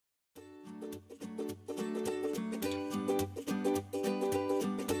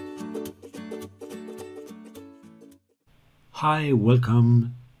Hi,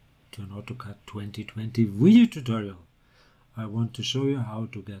 welcome to an Autocad 2020 video tutorial. I want to show you how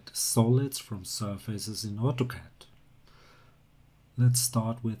to get solids from surfaces in Autocad. Let's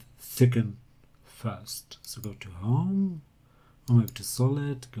start with Thicken first. So go to Home, or maybe to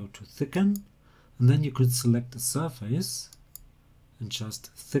Solid, go to Thicken, and then you could select a surface and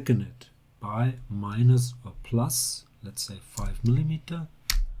just thicken it by minus or plus, let's say 5 mm,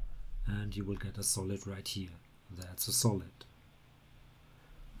 and you will get a solid right here. That's a solid.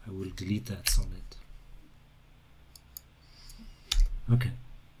 I will delete that solid. Okay.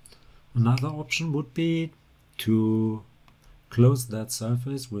 Another option would be to close that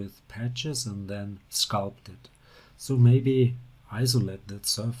surface with patches and then sculpt it. So maybe isolate that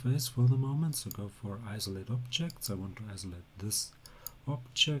surface for the moment. So go for isolate objects. I want to isolate this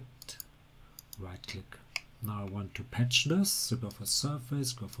object. Right click. Now I want to patch this. So go for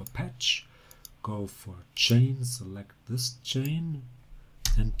surface, go for patch, go for chain, select this chain,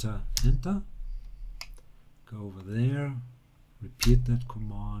 enter, enter. Go over there, repeat that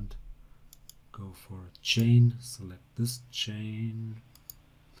command, go for a chain, select this chain,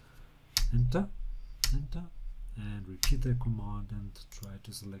 enter, enter, and repeat that command and try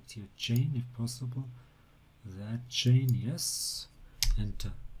to select here chain if possible. That chain, yes,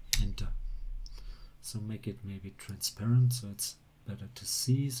 enter, enter. So make it maybe transparent so it's better to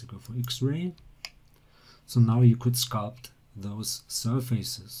see. So go for X-ray. So now you could sculpt those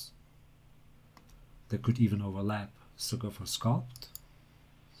surfaces. They could even overlap. So go for sculpt.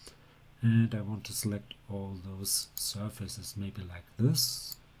 And I want to select all those surfaces, maybe like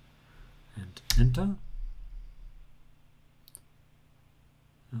this. And enter.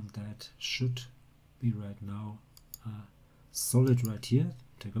 And that should be right now solid right here.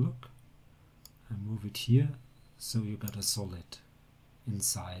 Take a look. I move it here, so you got a solid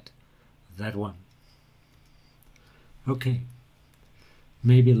inside that one. Okay,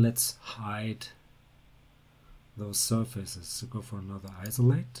 maybe let's hide those surfaces. So go for another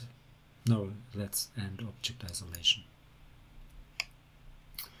isolate. No, let's end object isolation.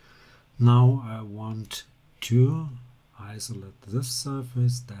 Now I want to isolate this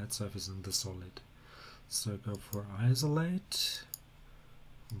surface, that surface, and the solid. So go for isolate,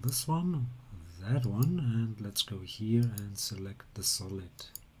 this one, that one, and let's go here and select the solid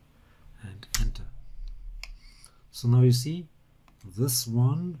and enter. So now you see this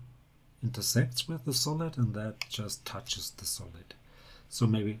one intersects with the solid and that just touches the solid. So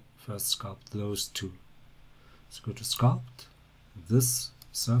maybe first sculpt those two. So go to sculpt this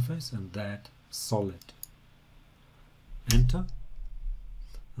surface and that solid. Enter.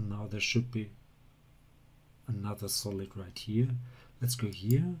 And now there should be another solid right here. Let's go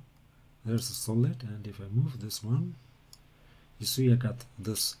here. There's a solid, and if I move this one, you see I got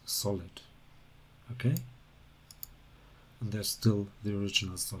this solid. Okay? And there's still the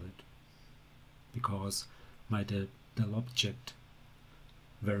original solid because my del object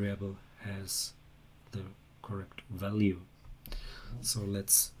variable has the correct value. So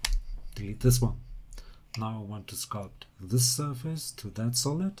let's delete this one. Now I want to sculpt this surface to that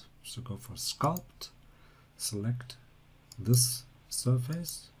solid. So go for sculpt, select this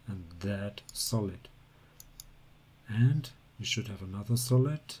surface and that solid, and we should have another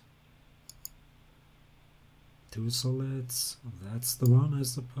solid, two solids, that's the one I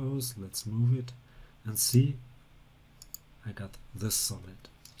suppose. Let's move it and see, I got this solid.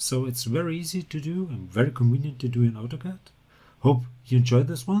 So it's very easy to do and very convenient to do in AutoCAD. Hope you enjoyed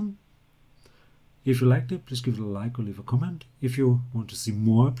this one. If you liked it, please give it a like or leave a comment. If you want to see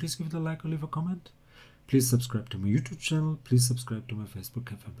more, please give it a like or leave a comment. Please subscribe to my YouTube channel. Please subscribe to my Facebook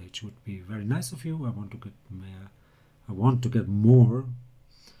fan page. It would be very nice of you. I want to get more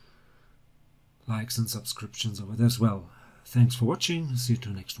likes and subscriptions over there as well. Thanks for watching. See you to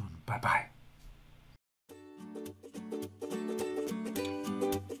the next one. Bye bye.